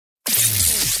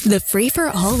The Free for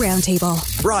All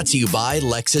Roundtable. Brought to you by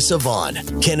Lexus of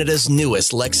Vaughan, Canada's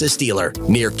newest Lexus dealer,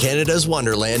 near Canada's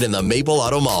Wonderland in the Maple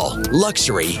Auto Mall.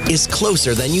 Luxury is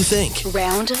closer than you think.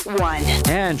 Round 1.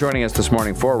 And joining us this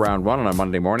morning for Round 1 on a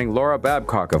Monday morning, Laura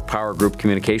Babcock of POWERGROUP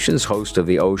Communications, host of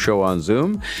the O Show on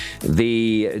Zoom,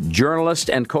 the journalist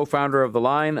and co-founder of The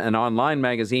Line, an online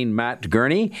magazine, Matt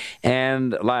Gurney,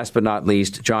 and last but not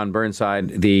least, John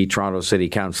Burnside, the Toronto City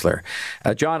Councillor.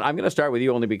 John, I'm going to start with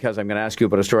you only because I'm going to ask you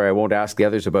about a story I won't ask the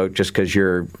others about just because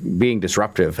you're being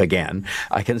disruptive again.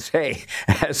 I can say,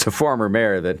 as a former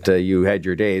mayor, that you had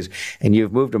your days, and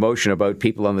you've moved a motion about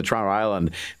people on the Toronto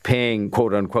Island paying,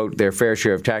 quote unquote, their fair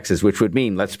share of taxes, which would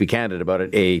mean, let's be candid about it,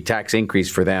 a tax increase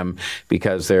for them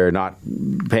because they're not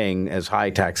paying as high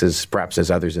taxes, perhaps,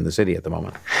 as others in the city at the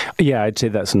moment. Yeah, I'd say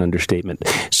that's an understatement.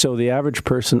 So the average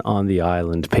person on the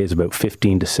island pays about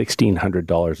 $1,500 to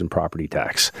 $1,600 in property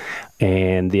tax.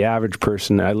 And the average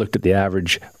person, I looked at the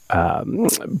average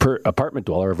per apartment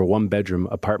dweller of a one-bedroom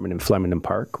apartment in Flemington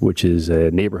Park, which is a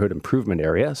neighborhood improvement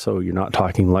area, so you're not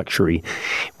talking luxury.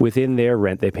 Within their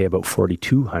rent, they pay about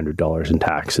 $4,200 in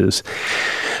taxes.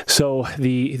 So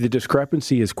the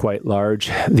discrepancy is quite large.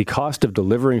 The cost of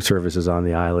delivering services on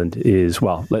the island is,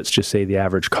 well, let's just say the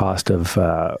average cost of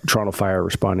Toronto Fire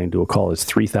responding to a call is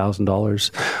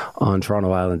 $3,000. On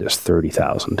Toronto Island, it's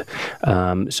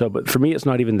 $30,000. But for me, it's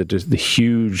not even the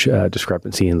huge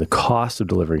discrepancy in the cost of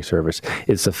delivering service.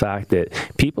 It's the fact that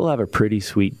people have a pretty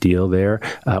sweet deal there.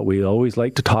 We always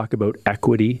like to talk about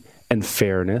equity and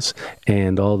fairness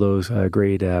and all those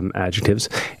great adjectives.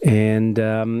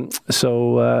 And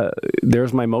so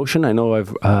there's my motion. I know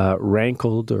I've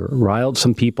rankled or riled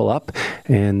some people up,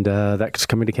 and that's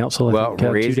coming to council. Well,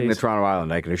 raising the Toronto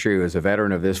Island, I can assure you, as a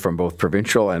veteran of this from both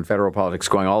provincial and federal politics,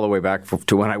 going all the way back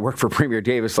to when I worked for Premier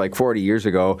Davis like 40 years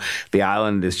ago, the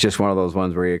island is just one of those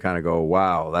ones where you kind of go,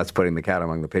 wow, that's putting the cat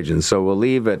among the pigeons. So we'll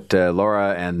leave it,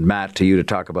 Laura and Matt, to you to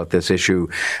talk about this issue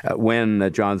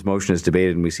when John's motion is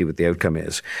debated and we see what the outcome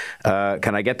is.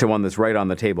 Can I get to one that's right on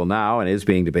the table now and is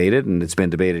being debated, and it's been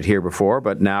debated here before,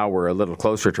 but now we're a little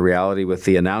closer to reality with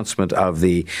the announcement of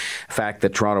the fact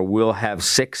that Toronto will have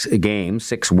 6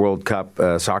 World Cup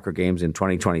soccer games in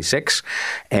 2026,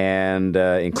 and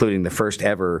including the first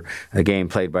ever game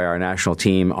played by our national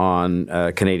team on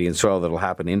Canadian soil that will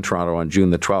happen in Toronto on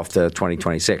June the 12th,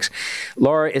 2026.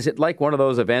 Laura, is it like one of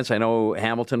those events? I know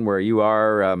Hamilton, where you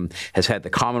are, has had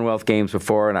the Commonwealth Games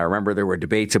before, and I remember there were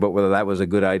debates about whether that was a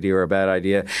good idea or a bad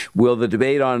idea. Will the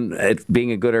debate on it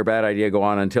being a good or bad idea go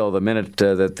on until the minute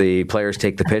that the players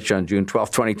take the pitch on June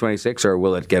 12th, 2026, or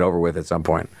will it get over with at some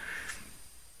point?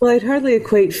 Well, I'd hardly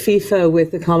equate FIFA with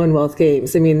the Commonwealth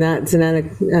Games. I mean, that's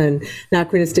an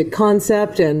anachronistic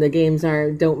concept, and the games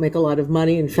don't make a lot of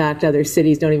money. In fact, other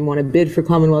cities don't even want to bid for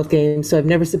Commonwealth Games, so I've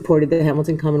never supported the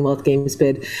Hamilton Commonwealth Games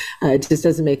bid. It just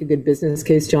doesn't make a good business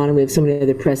case, John, and we have so many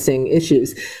other pressing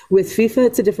issues. With FIFA,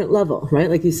 it's a different level,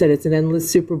 right? Like you said, it's an endless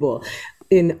Super Bowl.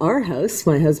 In our house,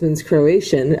 my husband's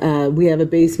Croatian, we have a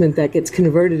basement that gets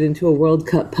converted into a World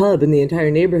Cup pub, and the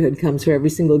entire neighborhood comes for every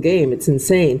single game. It's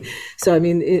insane. So, I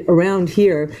mean, around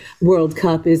here, World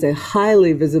Cup is a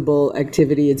highly visible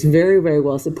activity. It's very, very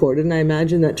well supported. And I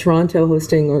imagine that Toronto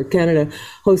hosting, or Canada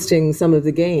hosting some of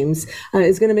the games,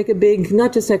 is going to make a big,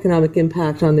 not just economic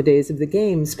impact on the days of the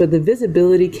games, but the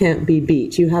visibility can't be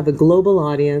beat. You have a global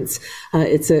audience.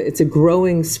 It's a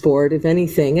growing sport, if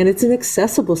anything, and it's an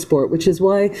accessible sport, which is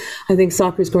why I think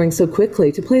soccer is growing so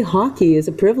quickly. To play hockey is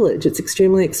a privilege. It's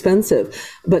extremely expensive.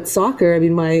 But soccer, I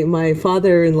mean, my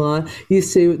father-in-law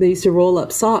used to roll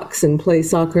up socks and play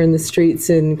soccer in the streets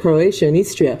in Croatia and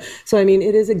Istria. So, I mean,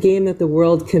 it is a game that the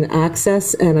world can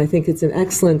access, and I think it's an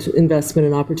excellent investment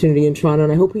and opportunity in Toronto,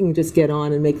 and I hope we can just get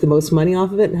on and make the most money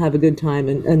off of it and have a good time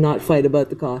and not fight about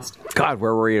the cost. God,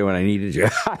 where were you when I needed you?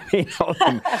 I mean,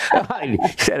 you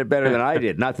said it better than I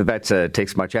did. Not that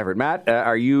takes much effort. Matt,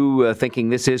 are you thinking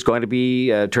this is going to be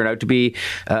turn out to be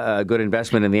a good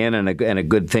investment in the end and a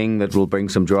good thing that will bring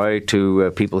some joy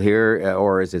to people here,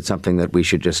 or is it something that we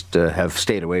should just have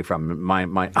stayed away from?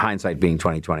 My hindsight being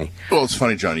 2020. Well, it's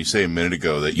funny, John. You say a minute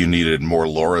ago that you needed more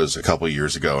Lauras a couple of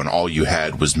years ago, and all you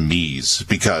had was me's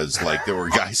because there were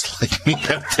guys like me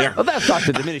out there. Well, that's not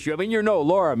to diminish you. I mean, you're no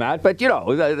Laura, Matt, but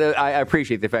I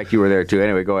appreciate the fact you were there too.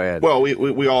 Anyway, go ahead. Well,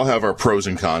 we all have our pros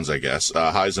and cons, I guess,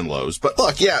 highs and lows. But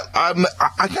look, yeah, I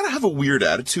kind of have a weird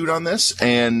attitude on this,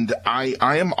 and I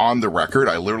am on the record.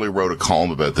 I literally wrote a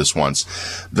column about this once,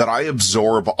 that I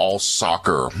absorb all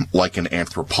soccer like an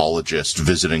anthropologist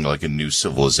visiting like a new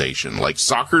civilization. Like,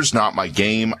 soccer's not my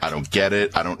game. I don't get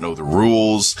it. I don't know the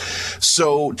rules.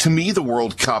 So to me, the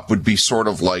World Cup would be sort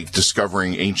of like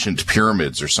discovering ancient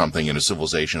pyramids or something in a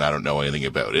civilization I don't know anything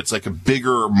about. It's like a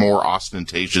bigger, more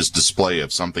ostentatious display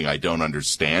of something I don't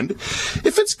understand.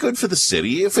 If it's good for the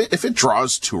city, if it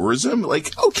draws tourism,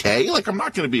 like, okay, like, I'm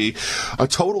not going to be a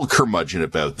total curmudgeon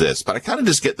about this, but I kind of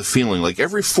just get the feeling like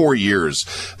every 4 years,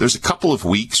 there's a couple of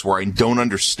weeks where I don't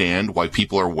understand why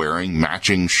people are wearing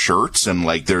matching shirts, and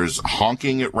like there's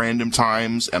honking at random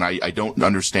times, and I don't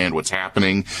understand what's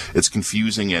happening. It's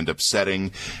confusing and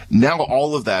upsetting. Now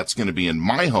all of that's going to be in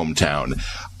my hometown.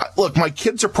 Look, my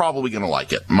kids are probably going to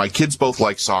like it. My kids both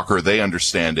like soccer. They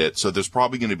understand it. So there's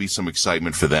probably going to be some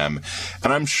excitement for them.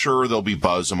 And I'm sure there'll be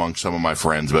buzz among some of my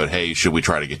friends about, hey, should we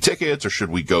try to get tickets, or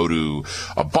should we go to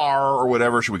a bar or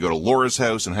whatever? Should we go to Laura's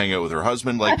house and hang out with her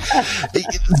husband? Like,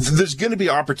 there's going to be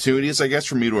opportunities, I guess,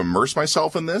 for me to immerse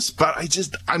myself in this, but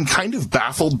I'm kind of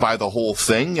baffled by the whole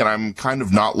thing, and I'm kind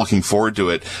of not looking forward to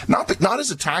it. Not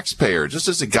as a taxpayer, just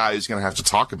as a guy who's going to have to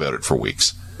talk about it for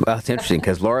weeks. Well, it's interesting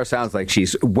because Laura sounds like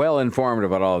she's well informed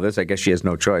about all of this. I guess she has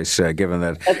no choice, given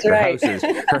that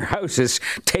her house is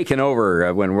taken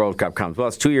over when World Cup comes. Well,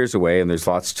 it's 2 years away, and there's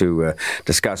lots to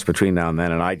discuss between now and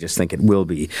then. And I just think it will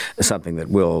be something that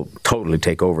will totally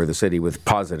take over the city with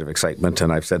positive excitement.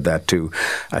 And I've said it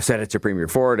to Premier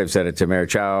Ford, I've said it to Mayor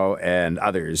Chow and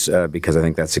others, because I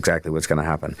think that's exactly what's going to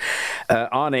happen.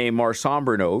 On a more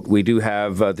somber note, we do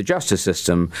have the justice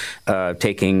system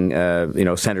taking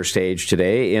center stage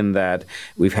today, in that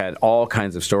we've had all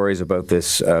kinds of stories about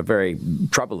this very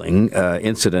troubling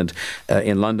incident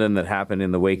in London that happened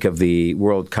in the wake of the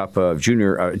World Cup of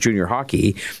junior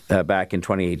hockey back in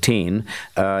 2018,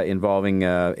 involving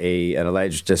an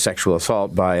alleged sexual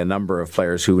assault by a number of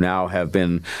players who now have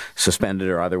been suspended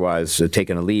or otherwise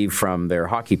taken a leave from their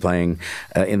hockey playing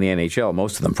in the NHL.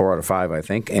 Most of them, 4 out of 5, I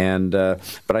think. And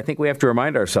but I think we have to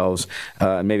remind ourselves,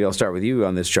 and maybe I'll start with you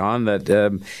on this, John, that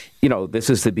this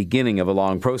is the beginning of a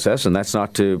long process, and that's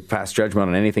not to pass judgment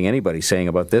on anything anybody's saying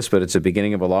about this, but it's a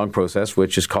beginning of a long process,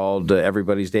 which is called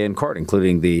everybody's day in court,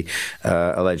 including the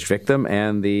alleged victim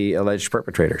and the alleged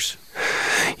perpetrators.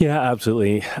 Yeah,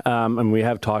 absolutely. And we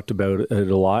have talked about it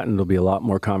a lot, and there'll be a lot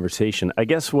more conversation. I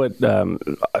guess what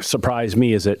surprised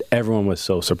me is that everyone was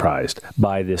so surprised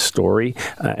by this story.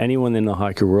 Anyone in the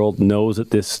hockey world knows that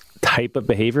this type of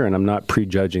behavior, and I'm not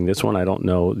prejudging this one, I don't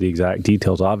know the exact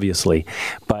details, obviously,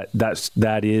 but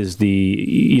that is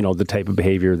the type of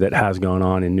behavior that has gone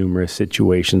on in numerous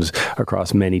situations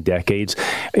across many decades.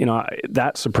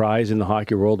 That surprise in the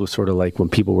hockey world was sort of like when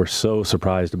people were so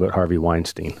surprised about Harvey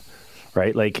Weinstein.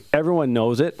 Right? Like, everyone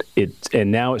knows it,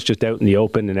 and now it's just out in the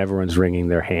open and everyone's wringing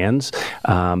their hands,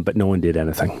 but no one did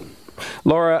anything.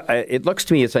 Laura, it looks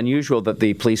to me it's unusual that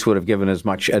the police would have given as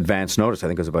much advance notice. I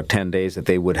think it was about 10 days that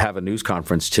they would have a news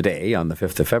conference today on the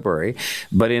 5th of February.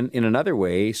 But in another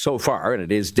way, so far, and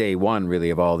it is day one really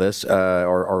of all this,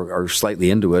 or slightly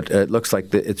into it, it looks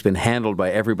like it's been handled by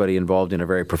everybody involved in a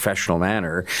very professional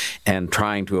manner, and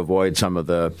trying to avoid some of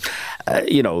the,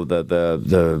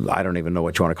 the I don't even know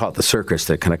what you want to call it, the circus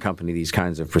that can accompany these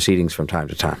kinds of proceedings from time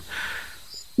to time.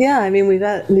 Yeah, I mean, we've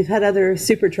had other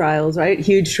super trials, right?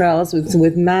 Huge trials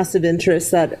with massive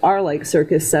interests that are like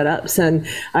circus setups. And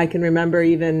I can remember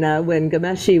even when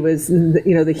Gumeshe was,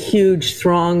 the huge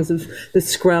throngs of the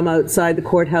scrum outside the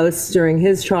courthouse during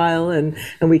his trial, and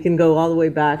we can go all the way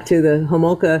back to the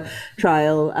Homolka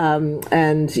trial,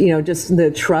 and just the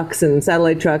trucks and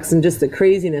satellite trucks and just the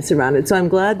craziness around it. So I'm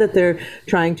glad that they're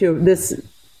trying to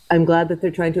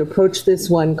approach this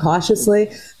one cautiously.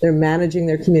 They're managing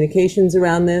their communications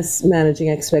around this, managing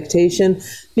expectation,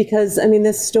 because, I mean,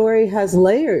 this story has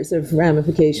layers of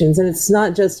ramifications, and it's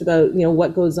not just about,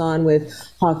 what goes on with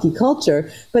hockey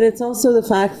culture, but it's also the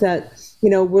fact that,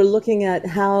 we're looking at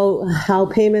how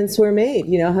payments were made,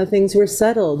 how things were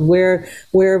settled, where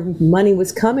money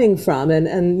was coming from,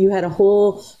 and you had a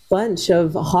whole bunch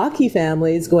of hockey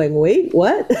families going, wait,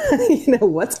 what?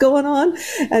 What's going on?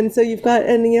 And so you've got,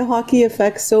 hockey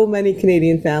affects so many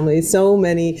Canadian families. So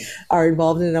many are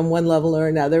involved in it on one level or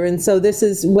another. And so this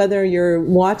is whether you're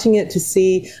watching it to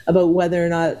see about whether or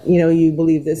not, you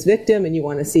believe this victim and you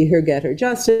want to see her get her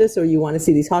justice, or you want to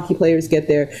see these hockey players get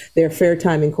their fair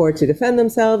time in court to defend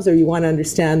themselves, or you want to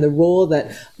understand the role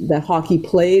that hockey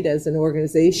played as an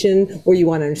organization, or you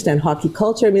want to understand hockey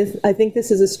culture. I mean, I think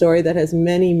this is a story that has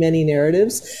many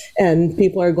narratives, and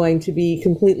people are going to be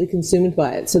completely consumed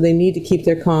by it. So they need to keep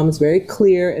their comms very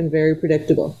clear and very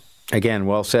predictable. Again,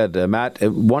 well said. Matt,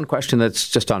 one question that's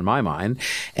just on my mind,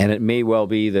 and it may well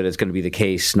be that it's going to be the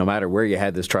case no matter where you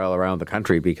had this trial around the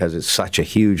country because it's such a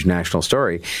huge national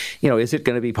story. Is it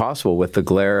going to be possible with the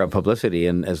glare of publicity?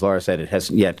 And as Laura said, it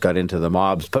hasn't yet got into the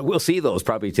mobs, but we'll see those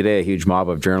probably today, a huge mob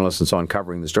of journalists and so on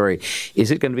covering the story.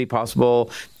 Is it going to be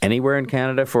possible anywhere in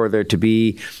Canada for there to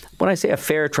be, when I say a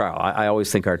fair trial, I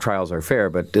always think our trials are fair,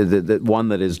 but the one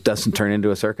that doesn't turn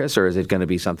into a circus, or is it going to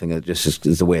be something that just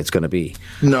is the way it's going to be?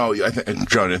 No,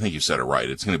 John, I think you said it right.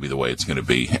 It's going to be the way it's going to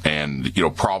be. And,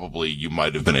 probably you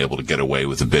might have been able to get away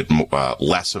with a bit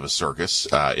less of a circus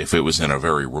if it was in a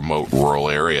very remote rural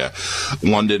area.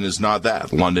 London is not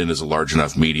that. London is a large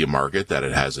enough media market that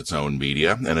it has its own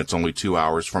media, and it's only 2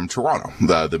 hours from Toronto,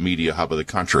 the media hub of the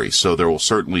country. So there will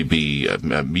certainly be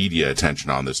media attention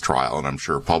on this trial, and I'm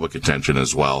sure public attention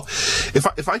as well.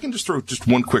 If I can just throw just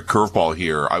one quick curveball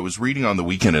here, I was reading on the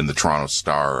weekend in the Toronto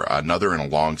Star, another in a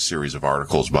long series of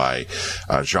articles by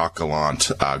Jacques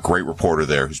Gallant, a great reporter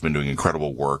there who's been doing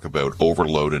incredible work about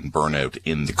overload and burnout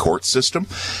in the court system.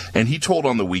 And he told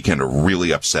on the weekend a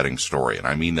really upsetting story. And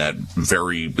I mean that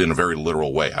in a very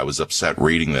literal way. I was upset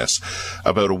reading this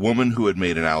about a woman who had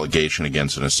made an allegation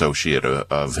against an associate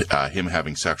of him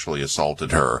having sexually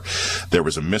assaulted her. There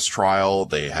was a mistrial.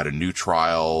 They had a new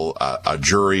trial. A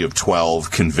jury of 12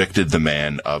 convicted the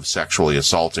man of sexually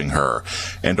assaulting her.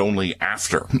 And only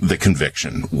after the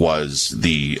conviction was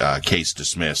the case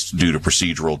dismissed due to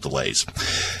procedural delays.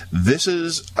 This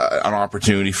is an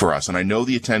opportunity for us, and I know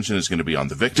the attention is going to be on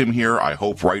the victim here. I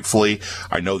hope rightfully.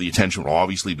 I know the attention will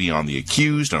obviously be on the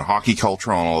accused and hockey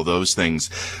culture and all of those things,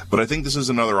 but I think this is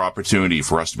another opportunity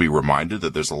for us to be reminded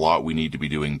that there's a lot we need to be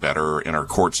doing better in our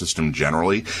court system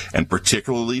generally, and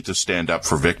particularly to stand up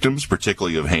for victims,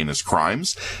 particularly of heinous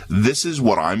crimes. This is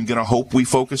what I'm going to hope we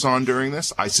focus on during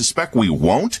this. I suspect we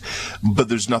won't, but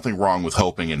there's nothing wrong with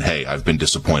hoping, and hey, I've been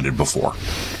disappointed before.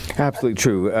 Absolutely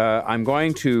true. I'm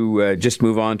going to just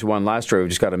move on to one last story. We've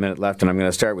just got a minute left, and I'm going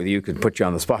to start with you. Could put you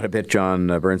on the spot a bit, John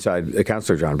Burnside,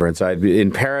 Councillor John Burnside.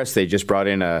 In Paris, they just brought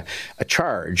in a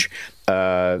charge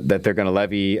that they're going to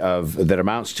levy that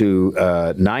amounts to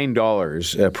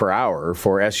 $9 per hour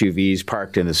for SUVs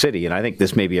parked in the city. And I think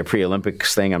this may be a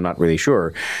pre-Olympics thing. I'm not really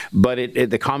sure. But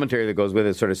the commentary that goes with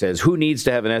it sort of says, who needs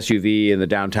to have an SUV in the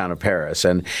downtown of Paris?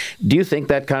 And do you think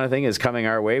that kind of thing is coming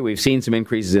our way? We've seen some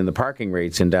increases in the parking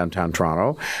rates in downtown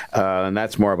Toronto. And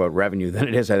that's more about revenue than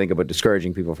it is, I think, about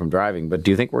discouraging people from driving. But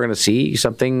do you think we're going to see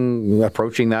something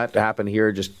approaching that happen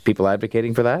here, just people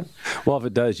advocating for that? Well, if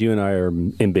it does, you and I are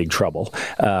in big trouble.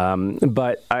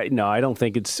 But I don't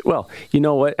think it's, well, you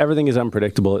know what? Everything is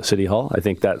unpredictable at City Hall. I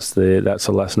think that's the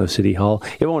lesson of City Hall.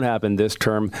 It won't happen this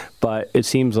term, but it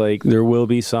seems like there will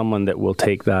be someone that will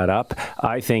take that up.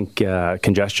 I think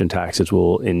congestion taxes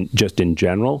will, in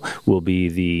general, will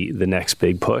be the next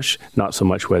big push. Not so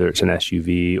much whether it's an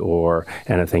SUV or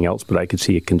anything else, but I could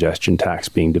see a congestion tax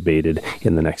being debated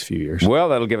in the next few years. Well,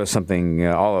 that'll give us something,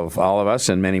 all of us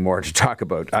and many more to talk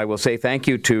about. I will say thank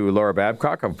you to Laura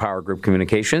Babcock of Power Group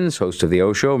Communications, host of The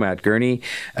O Show, Matt Gurney,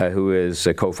 who is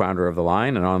a co-founder of The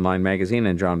Line, an online magazine,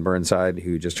 and John Burnside,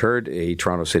 who just heard, a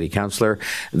Toronto City Councillor.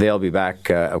 They'll be back.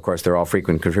 Of course, they're all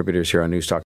frequent contributors here on News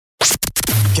Talk.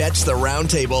 Catch the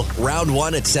Roundtable, Round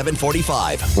 1 at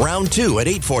 7:45, Round 2 at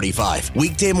 8:45.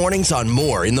 Weekday mornings on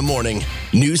More in the Morning.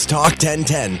 News Talk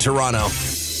 1010, Toronto.